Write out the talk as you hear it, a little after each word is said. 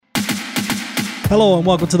Hello and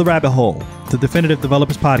welcome to The Rabbit Hole, the definitive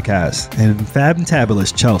developers podcast in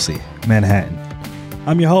fabulous Chelsea, Manhattan.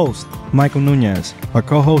 I'm your host, Michael Nuñez. Our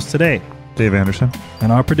co-host today, Dave Anderson.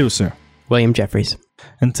 And our producer, William Jeffries.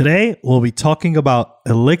 And today we'll be talking about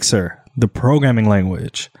Elixir, the programming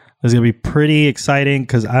language. It's going to be pretty exciting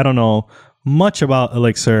because I don't know much about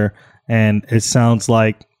Elixir, and it sounds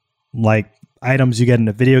like items you get in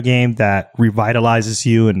a video game that revitalizes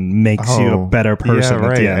you and makes you a better person. Yeah,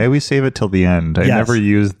 right. At the end. I always save it till the end. I never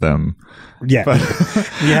use them. Yeah.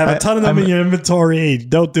 You have a ton of them in your inventory.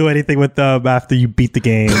 Don't do anything with them after you beat the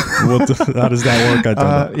game. How does that work? I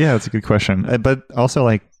don't know. Yeah, that's a good question. But also,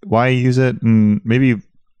 like, why use it? And maybe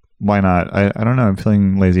why not? I don't know. I'm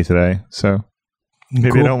feeling lazy today. So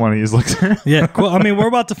maybe I don't want to use Elixir. Yeah, cool. I mean, we're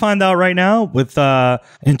about to find out right now with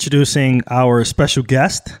introducing our special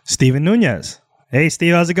guest, Steven Nuñez. Hey,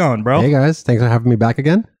 Steve, how's it going, bro? Hey, guys. Thanks for having me back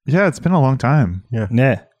again. Yeah, it's been a long time.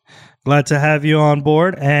 Yeah. Glad to have you on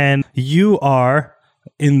board. And you are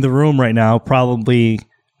in the room right now, probably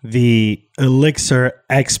the Elixir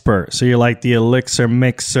expert. So you're like the Elixir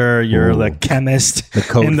mixer. You're the chemist the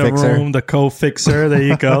code in the fixer. room, the code fixer. There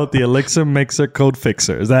you go. The Elixir mixer code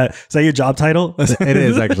fixer. Is that your job title? It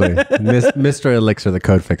is actually Mr. Elixir, the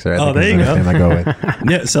code fixer. There you go. I go with.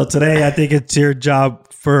 Yeah. So today, I think it's your job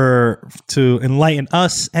to enlighten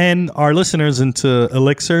us and our listeners into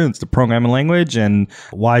Elixir. It's the programming language, and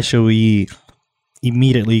why should we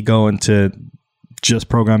immediately go into just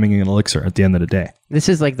programming in Elixir at the end of the day? This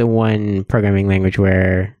is like the one programming language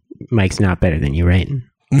where Mike's not better than you, right?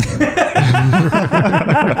 I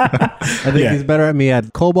think he's better at me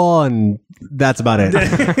at COBOL, and that's about it. Don't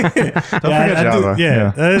forget Java.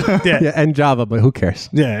 Yeah, and Java, but who cares?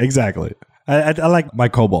 Yeah, exactly. I like my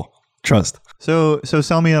COBOL. Trust. So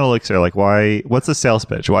sell me an Elixir. Like, why? What's the sales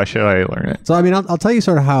pitch? Why should I learn it? So, I mean, I'll tell you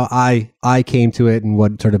sort of how I came to it and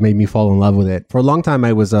what sort of made me fall in love with it. For a long time,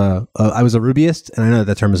 I was a Rubyist, and I know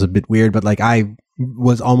that term is a bit weird, but like I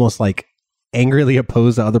was almost like angrily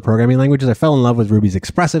opposed to other programming languages. I fell in love with Ruby's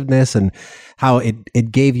expressiveness and how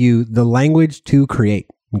it gave you the language to create.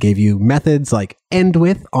 It gave you methods like end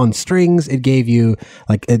with on strings. It gave you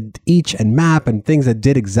like each and map and things that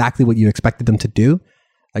did exactly what you expected them to do.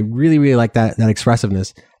 I really, really like that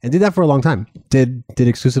expressiveness, and did that for a long time. Did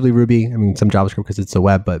exclusively Ruby. I mean, some JavaScript because it's the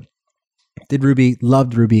web, but did Ruby,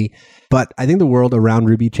 loved Ruby. But I think the world around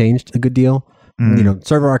Ruby changed a good deal. You know,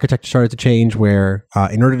 server architecture started to change where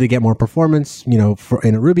in order to get more performance, you know,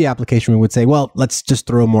 in a Ruby application, we would say, well, let's just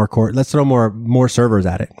throw more more servers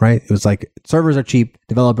at it, right? It was like servers are cheap,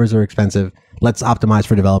 developers are expensive. Let's optimize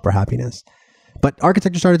for developer happiness. But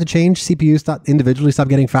architecture started to change. CPUs individually stopped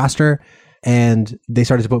getting faster. And they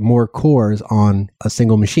started to put more cores on a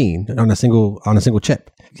single machine, on a single chip.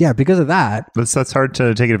 Yeah, because of that. That's hard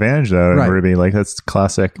to take advantage though in Ruby. Like that's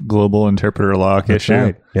classic global interpreter lock issue.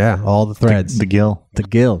 Right. Yeah, all the threads. The GIL.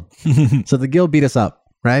 So the GIL beat us up,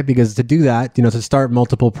 right? Because to do that, you know, to start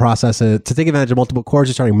multiple processes, to take advantage of multiple cores,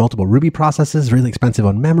 you're starting multiple Ruby processes, really expensive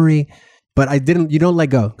on memory. But you don't let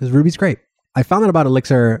go because Ruby's great. I found out about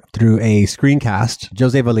Elixir through a screencast.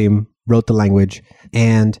 Jose Valim wrote the language,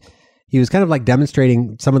 and he was kind of like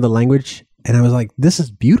demonstrating some of the language, and I was like, this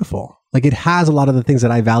is beautiful. Like it has a lot of the things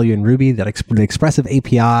that I value in Ruby, the expressive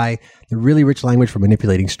API, the really rich language for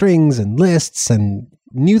manipulating strings and lists and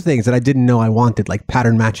new things that I didn't know I wanted, like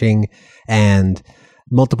pattern matching and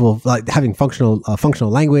multiple, like having functional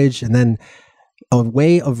language, and then a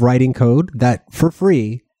way of writing code that for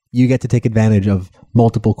free, you get to take advantage of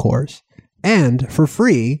multiple cores. And for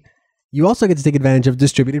free, you also get to take advantage of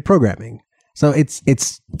distributed programming. So it's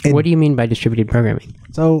what do you mean by distributed programming?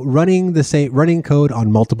 So running code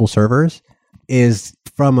on multiple servers is,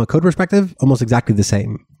 from a code perspective, almost exactly the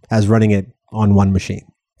same as running it on one machine.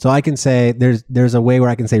 So I can say there's a way where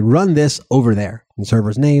I can say run this over there, and the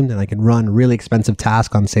server's named, and I can run a really expensive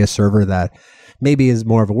task on, say, a server that maybe is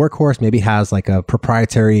more of a workhorse, maybe has like a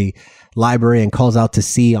proprietary library and calls out to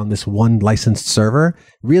C on this one licensed server.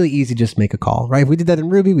 Really easy, just make a call, right? If we did that in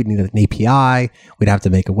Ruby, we'd need an API. We'd have to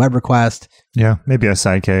make a web request. Yeah, maybe a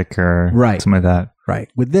sidekick or something like that. Right.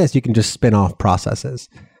 With this, you can just spin off processes.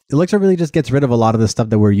 Elixir really just gets rid of a lot of the stuff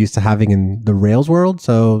that we're used to having in the Rails world.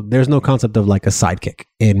 So there's no concept of like a sidekick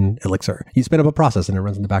in Elixir. You spin up a process and it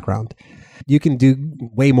runs in the background. You can do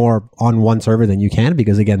way more on one server than you can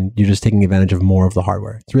because, again, you're just taking advantage of more of the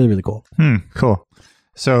hardware. It's really, really cool. Cool.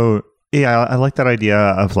 So yeah, I like that idea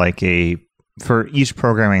of like for each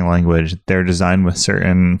programming language, they're designed with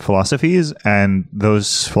certain philosophies, and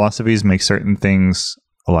those philosophies make certain things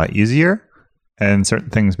a lot easier and certain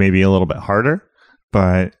things maybe a little bit harder.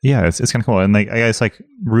 But yeah, it's kind of cool. And like, I guess like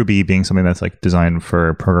Ruby being something that's like designed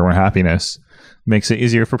for programmer happiness, makes it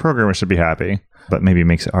easier for programmers to be happy, but maybe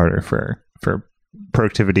makes it harder for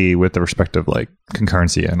productivity with the respect of like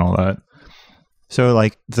concurrency and all that. So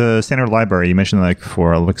like the standard library you mentioned, like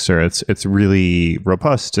for Elixir, it's really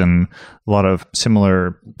robust and a lot of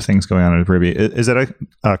similar things going on with Ruby. Is that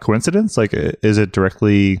a coincidence? Like, is it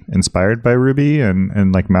directly inspired by Ruby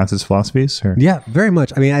and like Matz's philosophies? Or? Yeah, very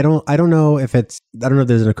much. I mean, I don't know if there's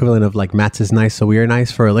an equivalent of like Matz is nice, so we are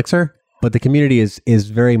nice for Elixir, but the community is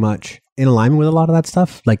very much in alignment with a lot of that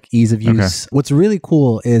stuff, like ease of use. Okay. What's really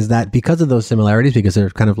cool is that because of those similarities, because they're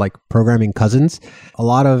kind of like programming cousins, a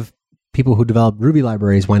lot of people who develop Ruby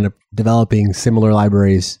libraries wind up developing similar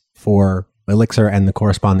libraries for Elixir and the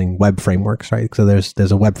corresponding web frameworks, right? So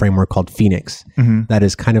there's a web framework called Phoenix that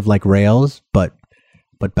is kind of like Rails, but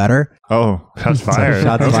better. Oh, shots fired.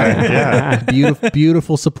 Shots fired. Yeah.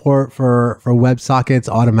 Beautiful support for WebSockets,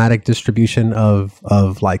 automatic distribution of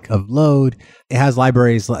load. It has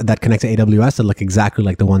libraries that connect to AWS that look exactly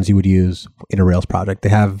like the ones you would use in a Rails project. They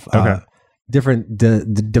have different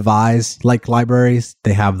devise-like libraries.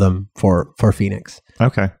 They have them for Phoenix.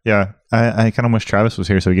 Okay. Yeah. I kind of wish Travis was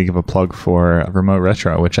here so he could give a plug for Remote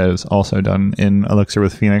Retro, which is also done in Elixir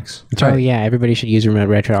with Phoenix. That's right. Oh, yeah. Everybody should use Remote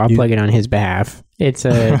Retro. I'll plug it on his behalf. It's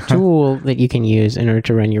a tool that you can use in order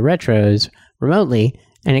to run your retros remotely,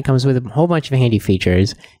 and it comes with a whole bunch of handy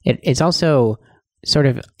features. It's also sort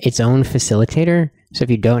of its own facilitator. So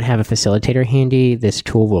if you don't have a facilitator handy, this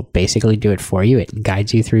tool will basically do it for you. It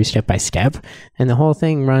guides you through step by step, and the whole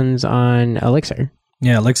thing runs on Elixir.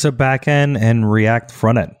 Yeah, Elixir backend and React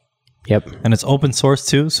frontend. Yep. And it's open source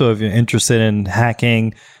too. So if you're interested in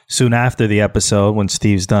hacking soon after the episode, when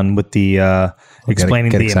Steve's done with the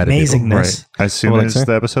explaining the amazingness. Right. As soon as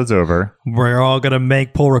the episode's over, we're all going to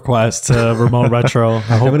make pull requests to Remote Retro.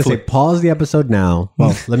 I'm going to say pause the episode now.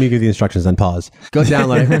 Well, let me give you the instructions, then pause. Go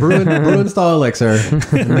download it, brew install Elixir,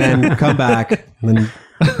 and then come back. And then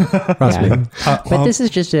trust me. But this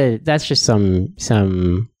is that's just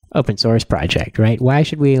some open source project, right? Why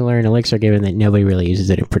should we learn Elixir given that nobody really uses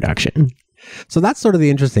it in production? So that's sort of the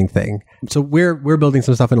interesting thing. So we're building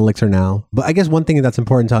some stuff in Elixir now, but I guess one thing that's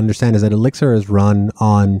important to understand is that Elixir is run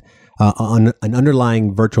on an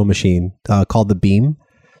underlying virtual machine called the Beam.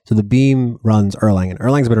 So the Beam runs Erlang, and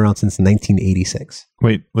Erlang's been around since 1986.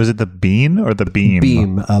 Wait, was it the bean or the beam?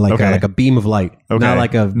 Beam, like a beam of light. Okay. Not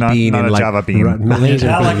like a beam. Not a Java beam. Laser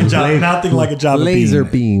beam. Nothing like a Java laser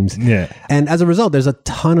beam. Beams. Yeah. And as a result, there's a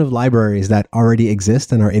ton of libraries that already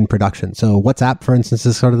exist and are in production. So WhatsApp, for instance,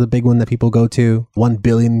 is sort of the big one that people go to. 1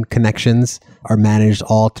 billion connections are managed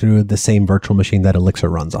all through the same virtual machine that Elixir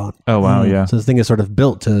runs on. Oh, wow, yeah. So this thing is sort of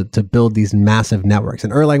built to build these massive networks.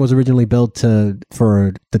 And Erlang was originally built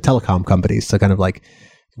for the telecom companies to kind of like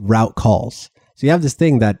route calls. So you have this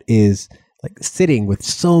thing that is like sitting with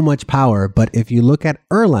so much power, but if you look at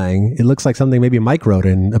Erlang, it looks like something maybe Mike wrote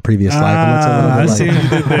in a previous life. I see what you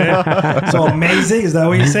did there. So amazing? Is that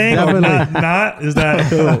what you're saying? Definitely. Or not? Is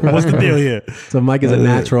that what's the deal here? So Mike is a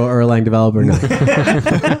natural Erlang developer now.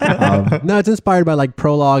 No, it's inspired by like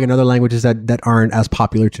Prolog and other languages that aren't as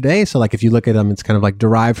popular today. So like if you look at them, it's kind of like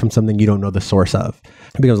derived from something you don't know the source of.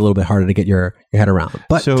 It becomes a little bit harder to get your head around.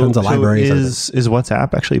 But tons of libraries. Is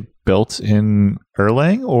WhatsApp actually built in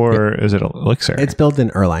Erlang or is it Elixir? It's built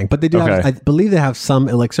in Erlang, but they do have, I believe they have some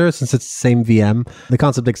Elixir since it's the same VM. The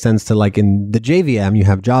concept extends to like in the JVM, you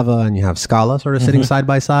have Java and you have Scala sort of sitting side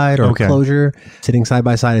by side, or Clojure sitting side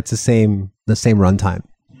by side. It's the same runtime.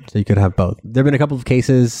 So you could have both. There have been a couple of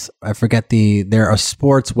cases. I forget they're a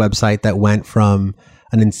sports website that went from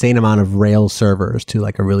an insane amount of Rails servers to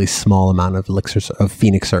like a really small amount of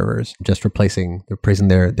Phoenix servers, just replacing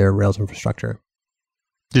their Rails infrastructure.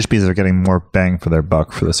 Just because they're getting more bang for their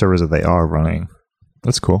buck for the servers that they are running.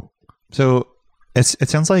 That's cool. So it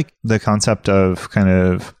sounds like the concept of kind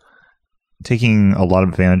of taking a lot of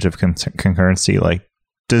advantage of concurrency. Like,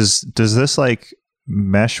 does this like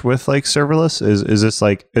mesh with like serverless? Is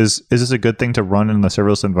this a good thing to run in the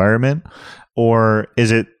serverless environment, or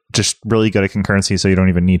is it just really good at concurrency, so you don't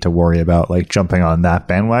even need to worry about like jumping on that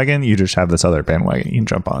bandwagon? You just have this other bandwagon you can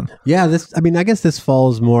jump on. Yeah, I guess this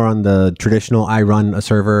falls more on the traditional, I run a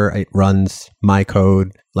server, it runs my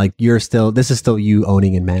code. Like this is still you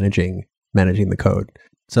owning and managing the code.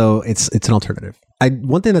 So it's an alternative.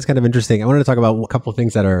 One thing that's kind of interesting, I wanted to talk about a couple of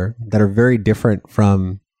things that are very different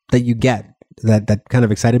from that you get that kind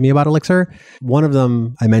of excited me about Elixir. One of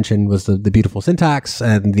them I mentioned was the beautiful syntax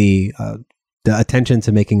and the attention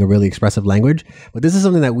to making a really expressive language. But this is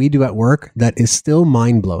something that we do at work that is still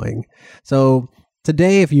mind-blowing. So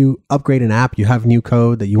today, if you upgrade an app, you have new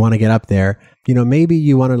code that you want to get up there, maybe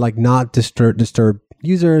you want to like not disturb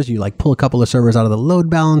users, you like pull a couple of servers out of the load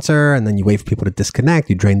balancer, and then you wait for people to disconnect,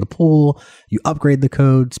 you drain the pool, you upgrade the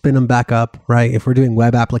code, spin them back up, right? If we're doing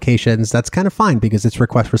web applications, that's kind of fine because it's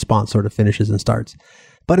request response sort of finishes and starts.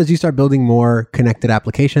 But as you start building more connected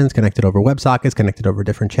applications, connected over WebSockets, connected over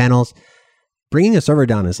different channels, bringing a server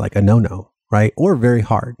down is like a no-no, right? Or very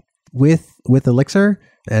hard. With Elixir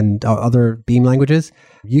and other Beam languages,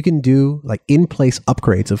 you can do like in-place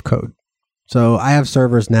upgrades of code. So I have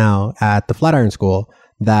servers now at the Flatiron School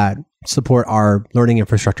that support our learning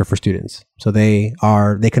infrastructure for students. So they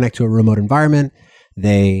connect to a remote environment.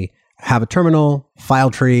 They have a terminal,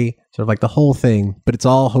 file tree, sort of like the whole thing, but it's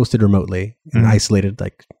all hosted remotely in isolated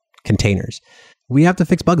like containers. We have to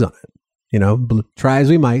fix bugs on it. You know, try as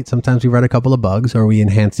we might, sometimes we run a couple of bugs or we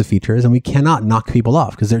enhance the features, and we cannot knock people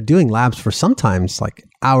off because they're doing labs for sometimes like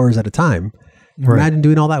hours at a time. Right. Imagine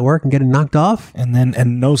doing all that work and getting knocked off,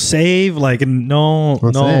 and no save, like no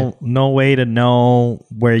way to know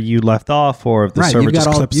where you left off or if the server just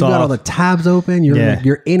clips off. You got all the tabs open.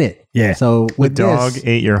 You're in it. Yeah. So with the dog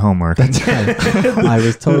ate your homework. That's right. I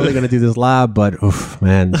was totally going to do this lab, but oof,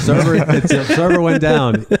 man, server went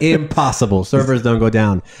down. Impossible. Servers don't go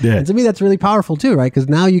down. Yeah. And to me, that's really powerful too, right? Because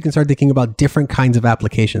now you can start thinking about different kinds of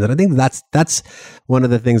applications, and I think that's one of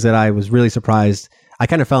the things that I was really surprised. I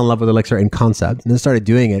kind of fell in love with Elixir in concept and then started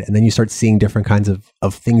doing it. And then you start seeing different kinds of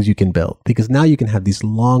things you can build, because now you can have these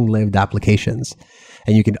long-lived applications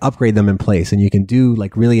and you can upgrade them in place, and you can do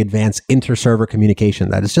like really advanced inter-server communication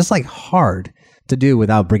that is just like hard to do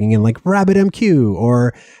without bringing in like RabbitMQ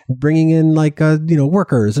or bringing in like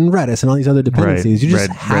workers and Redis and all these other dependencies. Right. You just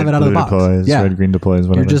have it out of the box. Deploys, red, green deploys,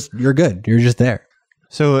 whatever. You're good. You're just there.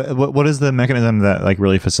 So what is the mechanism that like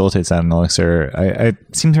really facilitates that in Elixir? I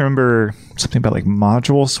seem to remember something about like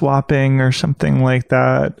module swapping or something like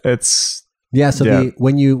that.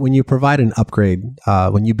 When you provide an upgrade,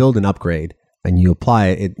 when you build an upgrade and you apply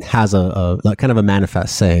it, it has a kind of a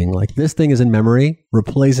manifest saying like, this thing is in memory,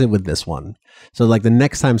 replace it with this one. So like the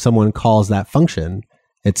next time someone calls that function,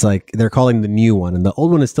 it's like they're calling the new one, and the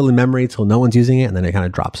old one is still in memory till no one's using it, and then it kind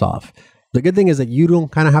of drops off. The good thing is that you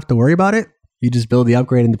don't kind of have to worry about it. You just build the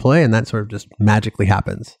upgrade and deploy, and that sort of just magically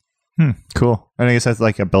happens. Cool. And I guess that's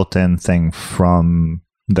like a built-in thing from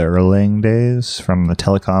the Erlang days, from the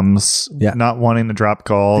telecoms, not wanting to drop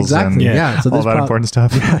calls. Exactly. And so all that important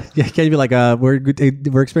stuff. Yeah. Can you be like,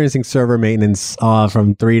 we're experiencing server maintenance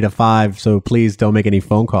from 3 to 5, so please don't make any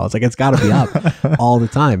phone calls. Like, it's got to be up all the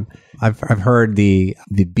time. I've heard the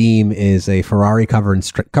Beam is a Ferrari covered in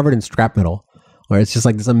scrap metal, where it's just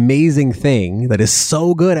like this amazing thing that is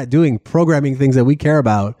so good at doing programming things that we care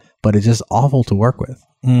about, but it's just awful to work with.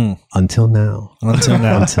 Until now.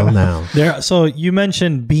 So you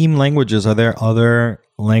mentioned Beam languages. Are there other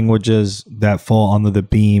languages that fall under the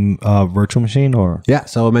Beam virtual machine? Or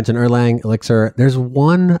so I mentioned Erlang, Elixir. There's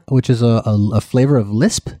one which is a flavor of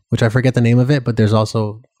Lisp, which I forget the name of it, but there's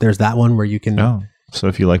that one where you can. Oh. So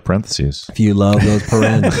if you like parentheses, if you love those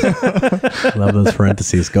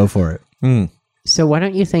parentheses, go for it. So why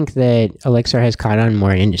don't you think that Elixir has caught on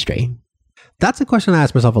more in industry? That's a question I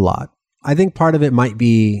ask myself a lot. I think part of it might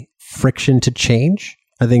be friction to change.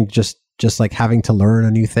 I think just like having to learn a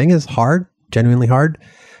new thing is hard, genuinely hard.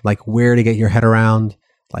 Like where to get your head around,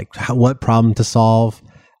 like what problem to solve.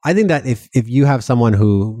 I think that if you have someone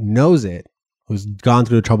who knows it, who's gone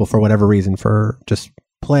through the trouble for whatever reason, for just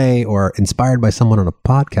play or inspired by someone on a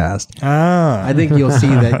podcast, I think you'll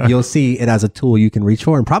see it as a tool you can reach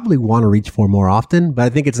for and probably want to reach for more often. But I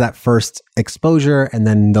think it's that first exposure and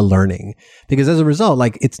then the learning, because as a result,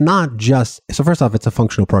 like it's not just, so first off, it's a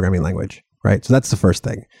functional programming language, right? So that's the first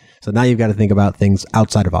thing. So now you've got to think about things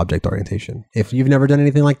outside of object orientation. If you've never done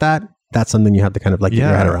anything like that, that's something you have to kind of like get your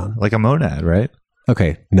head around. Like a monad, right?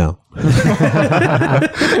 Okay, no. What's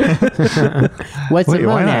a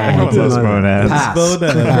monad? What's those monads?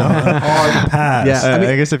 Pass. Yeah,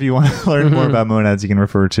 I guess if you want to learn more about monads, you can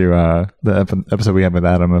refer to the episode we had with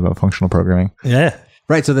Adam about functional programming. Yeah.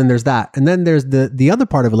 Right, so then there's that. And then there's the other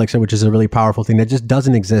part of Elixir, which is a really powerful thing that just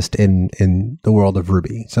doesn't exist in the world of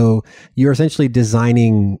Ruby. So you're essentially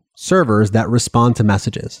designing servers that respond to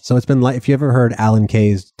messages. So it's been like, if you ever heard Alan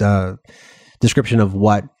Kay's description of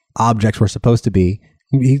what objects were supposed to be,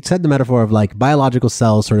 he said the metaphor of like biological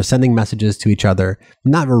cells sort of sending messages to each other,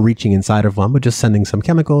 not reaching inside of one, but just sending some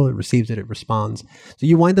chemical, it receives it, it responds. So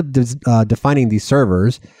you wind up defining these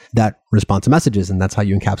servers that respond to messages, and that's how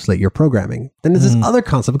you encapsulate your programming. Then there's this other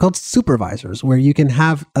concept called supervisors, where you can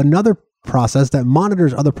have another process that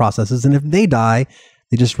monitors other processes, and if they die,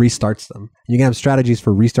 it just restarts them. You can have strategies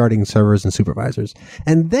for restarting servers and supervisors.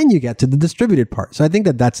 And then you get to the distributed part. So I think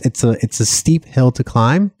that it's a steep hill to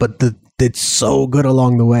climb, but the did so good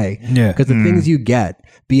along the way. Yeah. Because the things you get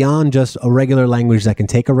beyond just a regular language that can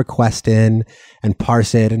take a request in and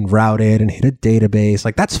parse it and route it and hit a database,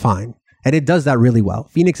 like that's fine. And it does that really well.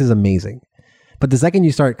 Phoenix is amazing. But the second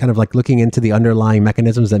you start kind of like looking into the underlying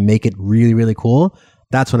mechanisms that make it really, really cool,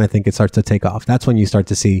 that's when I think it starts to take off. That's when you start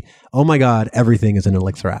to see, oh my God, everything is an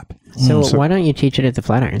Elixir app. So why don't you teach it at the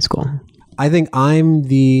Flatiron School? I think I'm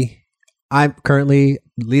currently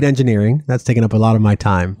lead engineering. That's taken up a lot of my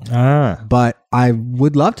time. But I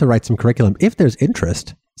would love to write some curriculum. If there's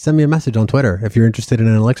interest, send me a message on Twitter if you're interested in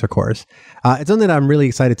an Elixir course. It's something that I'm really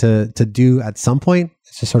excited to do at some point.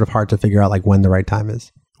 It's just sort of hard to figure out like when the right time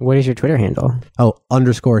is. What is your Twitter handle? Oh,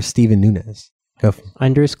 _Steven Nuñez.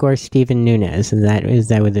 _Steven Nuñez. Is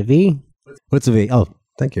that with a V? What's a V? Oh,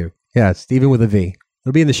 thank you. Yeah, Steven with a V.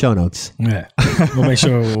 It'll be in the show notes. Yeah. We'll make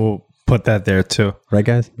sure we'll put that there too. Right,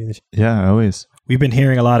 guys? Yeah, always. We've been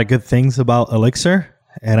hearing a lot of good things about Elixir,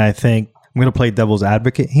 and I think I'm going to play devil's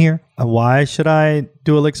advocate here. Why should I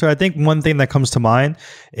do Elixir? I think one thing that comes to mind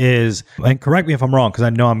is, and correct me if I'm wrong, because I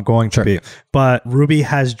know I'm going to be, but Ruby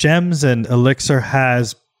has gems and Elixir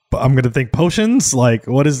has, I'm going to think potions. Like,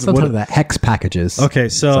 what is some of that hex packages? Okay,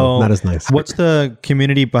 so not as nice. What's the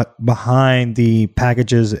community behind the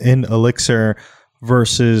packages in Elixir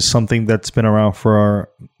versus something that's been around for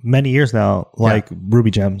many years now, like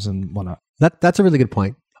Ruby gems and whatnot? That's a really good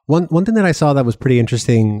point. One thing that I saw that was pretty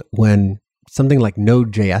interesting when something like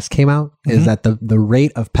Node.js came out is that the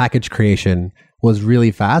rate of package creation was really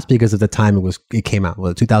fast because of the time it came out.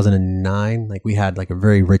 Well, 2009, like we had like a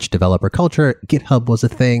very rich developer culture. GitHub was a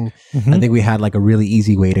thing. I think we had like a really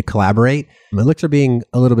easy way to collaborate. Elixir being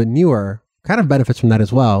a little bit newer kind of benefits from that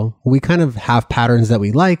as well. We kind of have patterns that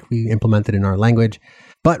we like. We implement it in our language.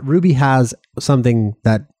 But Ruby has something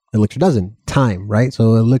that Elixir doesn't. Time, right?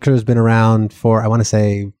 So Elixir has been around for, I want to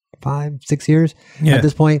say, 5-6 years at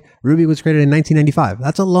this point. Ruby was created in 1995.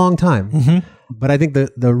 That's a long time. But I think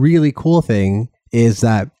the really cool thing is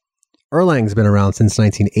that Erlang's been around since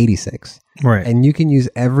 1986. Right. And you can use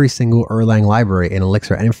every single Erlang library in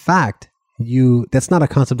Elixir. And in fact, that's not a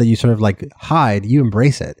concept that you sort of like hide, you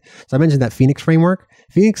embrace it. So I mentioned that Phoenix framework.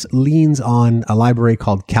 Phoenix leans on a library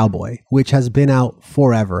called Cowboy, which has been out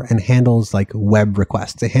forever and handles like web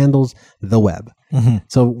requests. It handles the web.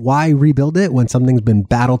 So why rebuild it when something's been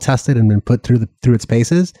battle tested and been put through its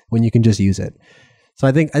paces when you can just use it? So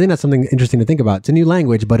I think that's something interesting to think about. It's a new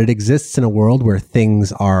language, but it exists in a world where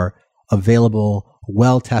things are available,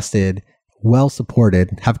 well tested, well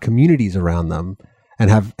supported, have communities around them, and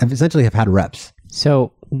have essentially had reps.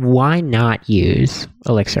 So why not use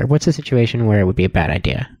Elixir? What's a situation where it would be a bad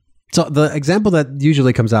idea? So the example that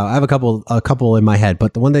usually comes out, I have a couple in my head,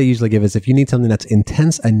 but the one that I usually give is if you need something that's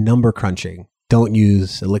intense and number crunching, don't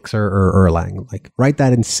use Elixir or Erlang. Like write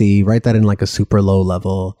that in C, write that in like a super low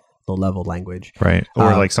level language. Right.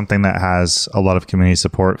 Or like something that has a lot of community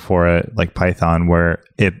support for it, like Python, where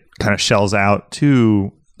it kind of shells out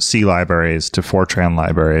to C libraries, to Fortran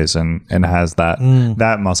libraries, and has that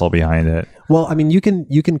muscle behind it. Well, I mean, you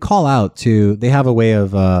can call out to, they have a way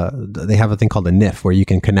of, they have a thing called a NIF where you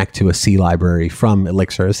can connect to a C library from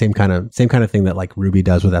Elixir, same kind of thing that like Ruby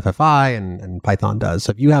does with FFI and Python does.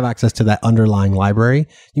 So if you have access to that underlying library,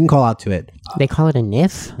 you can call out to it. They call it a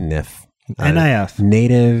NIF? NIF. NIF.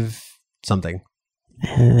 Native something.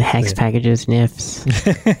 Hex packages, NIFs.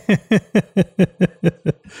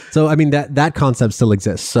 So I mean that concept still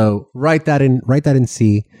exists. So write that in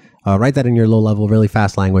C, write that in your low level, really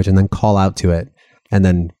fast language, and then call out to it, and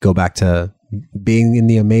then go back to being in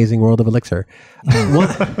the amazing world of Elixir.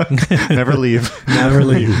 Never leave. Never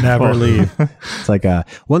leave. It's like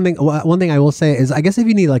one thing I will say is, I guess if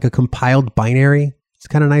you need like a compiled binary, it's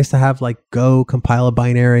kind of nice to have like Go compile a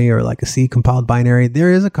binary or like a C compiled binary.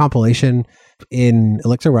 There is a compilation in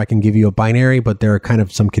Elixir where I can give you a binary, but there are kind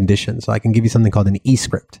of some conditions. So I can give you something called an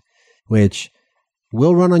eScript, which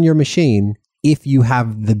will run on your machine if you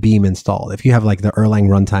have the Beam installed. If you have like the Erlang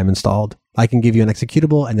runtime installed, I can give you an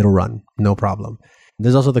executable and it'll run, no problem.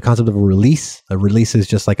 There's also the concept of a release. A release is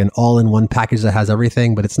just like an all-in-one package that has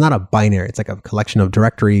everything, but it's not a binary. It's like a collection of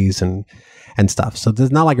directories and stuff. So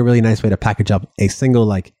there's not like a really nice way to package up a single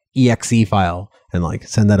like exe file and like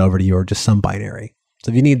send that over to you, or just some binary. So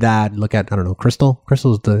if you need that, look at, I don't know, Crystal.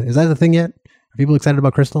 Is that the thing yet? Are people excited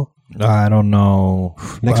about Crystal? I don't know.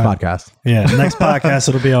 Next podcast. Yeah, next podcast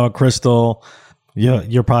it'll be on Crystal.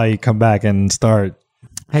 You'll probably come back and start.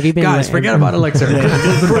 Have you been Guys, forget about Elixir.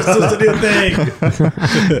 Crystal's the new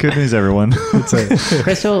thing. Good news, everyone.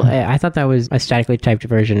 Crystal, I thought that was a statically typed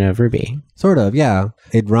version of Ruby. Sort of, yeah.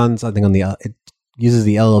 It runs, I think, it uses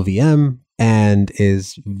the LLVM and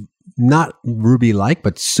is not Ruby-like,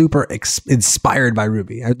 but super inspired by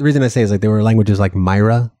Ruby. The reason I say is like there were languages like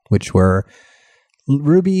Myra, which were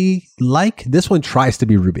Ruby-like. This one tries to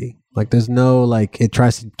be Ruby. Like there's no like, it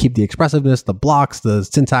tries to keep the expressiveness, the blocks, the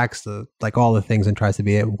syntax, the like all the things, and tries to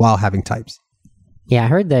be it while having types. Yeah, I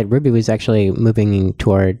heard that Ruby was actually moving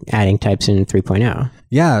toward adding types in 3.0.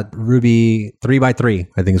 Yeah, Ruby 3x3,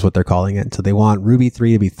 I think is what they're calling it. So they want Ruby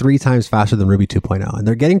 3 to be 3 times faster than Ruby 2.0. And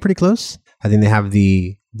they're getting pretty close. I think they have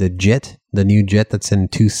the JIT, the new JIT that's in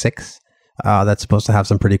 2.6. That's supposed to have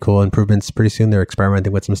some pretty cool improvements pretty soon. They're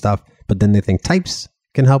experimenting with some stuff. But then they think types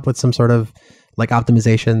can help with some sort of like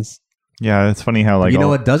optimizations. Yeah, it's funny how like you know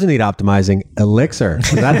what doesn't need optimizing? Elixir.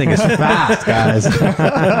 That thing is fast, guys.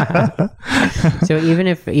 So even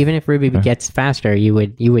if Ruby gets faster, you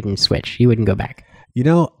wouldn't switch. You wouldn't go back. You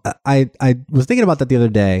know, I was thinking about that the other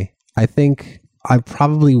day. I think I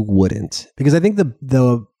probably wouldn't, because I think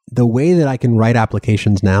the way that I can write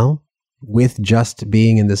applications now with just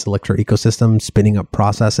being in this Elixir ecosystem, spinning up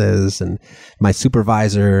processes and my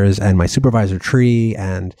supervisors and my supervisor tree,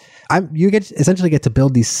 and you essentially get to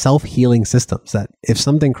build these self-healing systems that if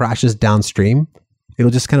something crashes downstream,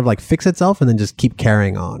 it'll just kind of like fix itself and then just keep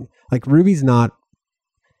carrying on. Like Ruby's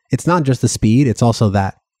it's not just the speed, it's also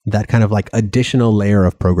that kind of like additional layer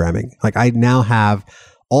of programming. Like I now have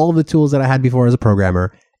all of the tools that I had before as a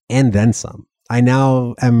programmer and then some. I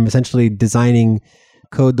now am essentially designing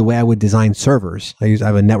code the way I would design servers. I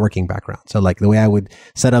have a networking background. So like the way I would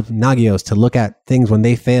set up Nagios to look at things when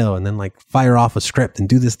they fail and then like fire off a script and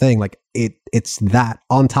do this thing. Like it's that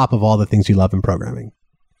on top of all the things you love in programming.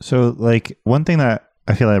 So like one thing that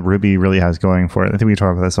I feel like Ruby really has going for it, I think we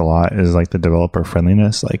talk about this a lot, is like the developer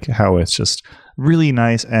friendliness, like how it's just really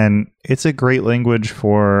nice. And it's a great language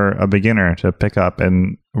for a beginner to pick up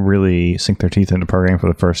and really sink their teeth into programming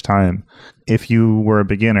for the first time. If you were a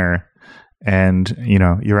beginner and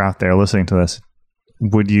you're out there listening to this,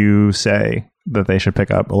 would you say that they should pick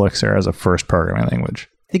up Elixir as a first programming language?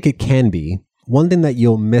 I think it can be. One thing that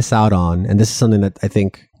you'll miss out on, and this is something that I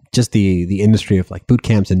think just the industry of like boot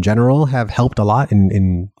camps in general have helped a lot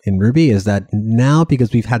in Ruby, is that now,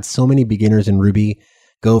 because we've had so many beginners in Ruby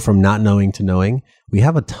go from not knowing to knowing, we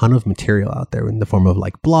have a ton of material out there in the form of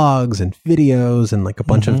like blogs and videos and like a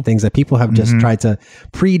bunch of things that people have just tried to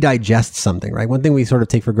pre-digest something, right? One thing we sort of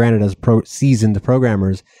take for granted as seasoned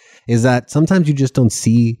programmers is that sometimes you just don't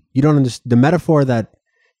understand the metaphor that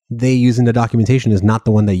they use in the documentation is not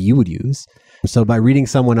the one that you would use. So by reading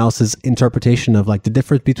someone else's interpretation of like the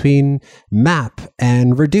difference between map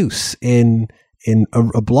and reduce in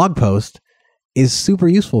a blog post is super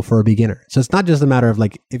useful for a beginner. So it's not just a matter of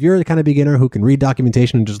like, if you're the kind of beginner who can read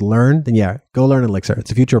documentation and just learn, then yeah, go learn Elixir. It's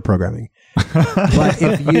the future of programming. But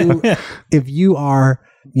if you are,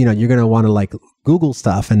 you're going to want to like Google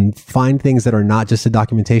stuff and find things that are not just a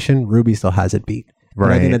documentation, Ruby still has it beat.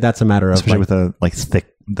 Right. And I think that's a matter of especially with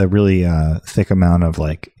the really thick amount of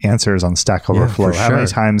like answers on Stack Overflow. How many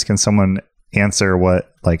times can someone answer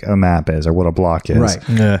what like a map is or what a block is? Right.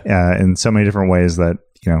 Yeah. In so many different ways that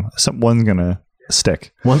one's gonna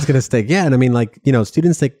stick. One's gonna stick. Yeah, and I mean, like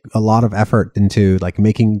students take a lot of effort into like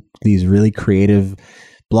making these really creative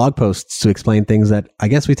blog posts to explain things that I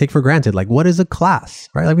guess we take for granted. Like, what is a class,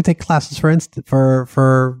 right? Like we take classes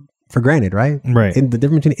for granted, right? Right. In the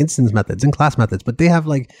difference between instance methods and class methods, but they have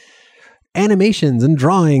like animations and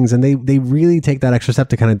drawings, and they really take that extra step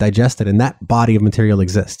to kind of digest it, and that body of material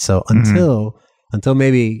exists. So until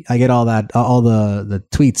maybe I get all the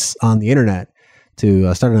tweets on the internet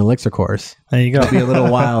to start an Elixir course, there you go. It'll be a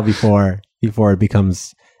little while before it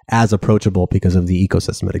becomes as approachable because of the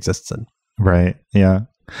ecosystem it exists in. Right. Yeah.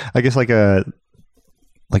 I guess like a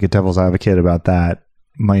devil's advocate about that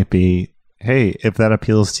might be, hey, if that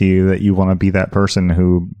appeals to you, that you want to be that person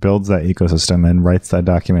who builds that ecosystem and writes that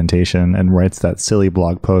documentation and writes that silly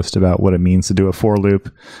blog post about what it means to do a for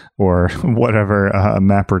loop or whatever, a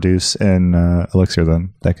map reduce in Elixir,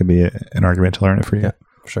 then that could be an argument to learn it for you. Yeah,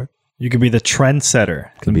 sure. You could be the trendsetter.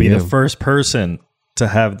 Could be the first person to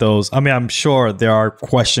have those. I mean, I'm sure there are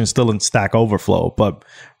questions still in Stack Overflow, but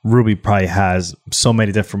Ruby probably has so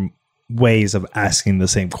many different ways of asking the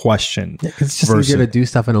same question. Yeah, it's just easier to do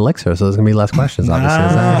stuff in Elixir, so there's going to be less questions, obviously.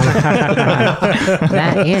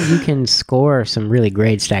 That, and you can score some really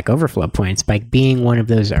great Stack Overflow points by being one of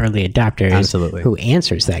those early adopters who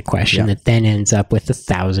answers that question that then ends up with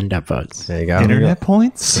 1,000 upvotes. There you go. Internet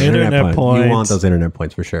points? Internet points. You want those internet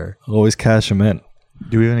points for sure. Always cash them in.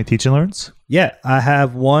 Do we have any teach and learns? Yeah, I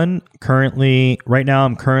have one currently. Right now,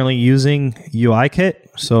 I'm currently using UIKit.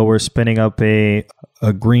 So we're spinning up a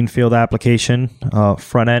greenfield application,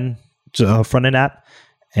 front end app,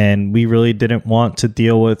 and we really didn't want to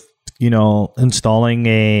deal with installing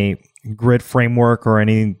a grid framework or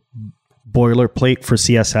any boilerplate for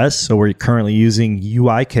CSS. So we're currently using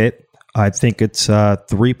UIKit. I think it's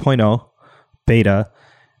 3.0 beta,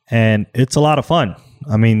 and it's a lot of fun.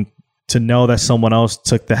 I mean, to know that someone else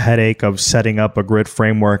took the headache of setting up a grid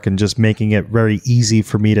framework and just making it very easy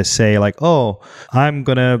for me to say like, oh, I'm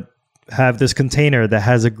going to have this container that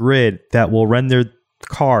has a grid that will render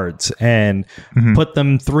cards and put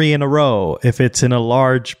them 3 in a row if it's in a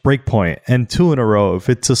large breakpoint, and 2 in a row if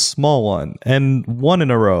it's a small one, and 1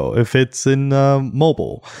 in a row if it's in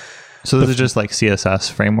mobile. So this is just like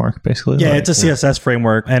CSS framework, basically? Yeah, it's a CSS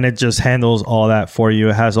framework, and it just handles all that for you.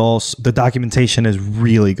 It has the documentation is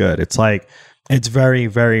really good. It's like, it's very,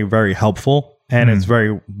 very, very helpful, and it's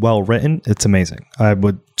very well written. It's amazing. I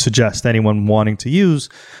would suggest anyone wanting to use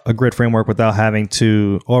a grid framework without having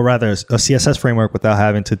to, or rather a CSS framework without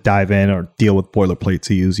having to dive in or deal with boilerplate,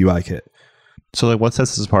 to use UIKit. So like, what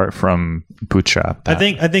sets this apart from Bootstrap? I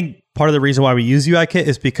think part of the reason why we use UIKit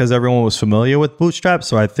is because everyone was familiar with Bootstrap.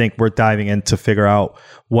 So I think we're diving in to figure out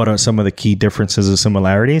what are some of the key differences and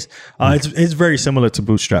similarities. It's very similar to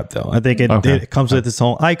Bootstrap, though. I think it comes with its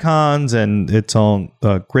own icons and its own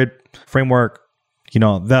grid framework.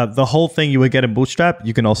 The whole thing you would get in Bootstrap,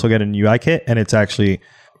 you can also get in UIKit, and it's actually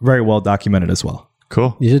very well documented as well.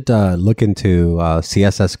 Cool. You should look into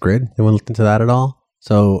CSS Grid. Anyone looked into that at all?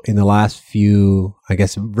 So in the last few, I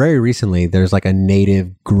guess very recently, there's like a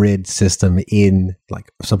native grid system in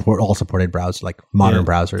like all supported browsers, like modern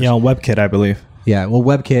browsers. Yeah, on WebKit, I believe. Yeah, well,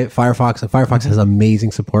 WebKit, Firefox has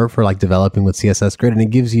amazing support for like developing with CSS Grid, and it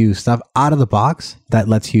gives you stuff out of the box that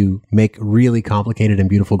lets you make really complicated and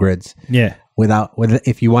beautiful grids. Yeah.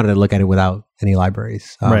 If you wanted to look at it without any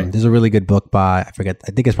libraries. Right. There's a really good book by, I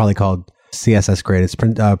think it's probably called CSS Grid. It's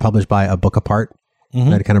published by A Book Apart.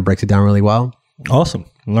 That kind of breaks it down really well. Awesome.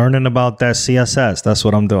 Learning about that CSS. That's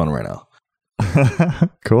what I'm doing right now.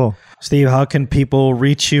 Cool. Steve, how can people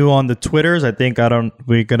reach you on the Twitters?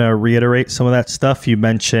 We're going to reiterate some of that stuff. You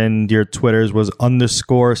mentioned your Twitters was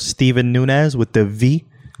 _ Steven Nuñez with the V.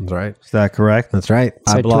 That's right. Is that correct? That's right.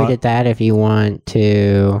 So I tweeted that if you want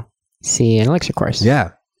to see an Elixir course.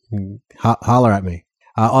 Yeah. Holler at me.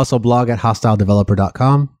 Also blog at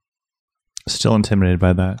hostiledeveloper.com. Still intimidated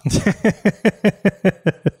by that.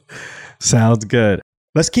 Sounds good.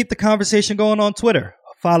 Let's keep the conversation going on Twitter.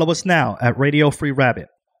 Follow us now at Radio Free Rabbit.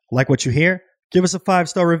 Like what you hear? Give us a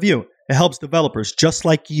 5-star review. It helps developers just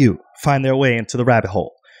like you find their way into the rabbit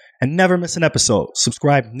hole. And never miss an episode.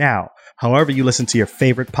 Subscribe now, however you listen to your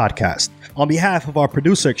favorite podcast. On behalf of our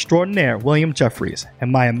producer extraordinaire, William Jeffries,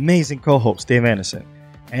 and my amazing co-host, Dave Anderson,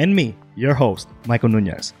 and me, your host, Michael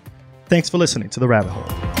Nuñez. Thanks for listening to The Rabbit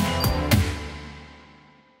Hole.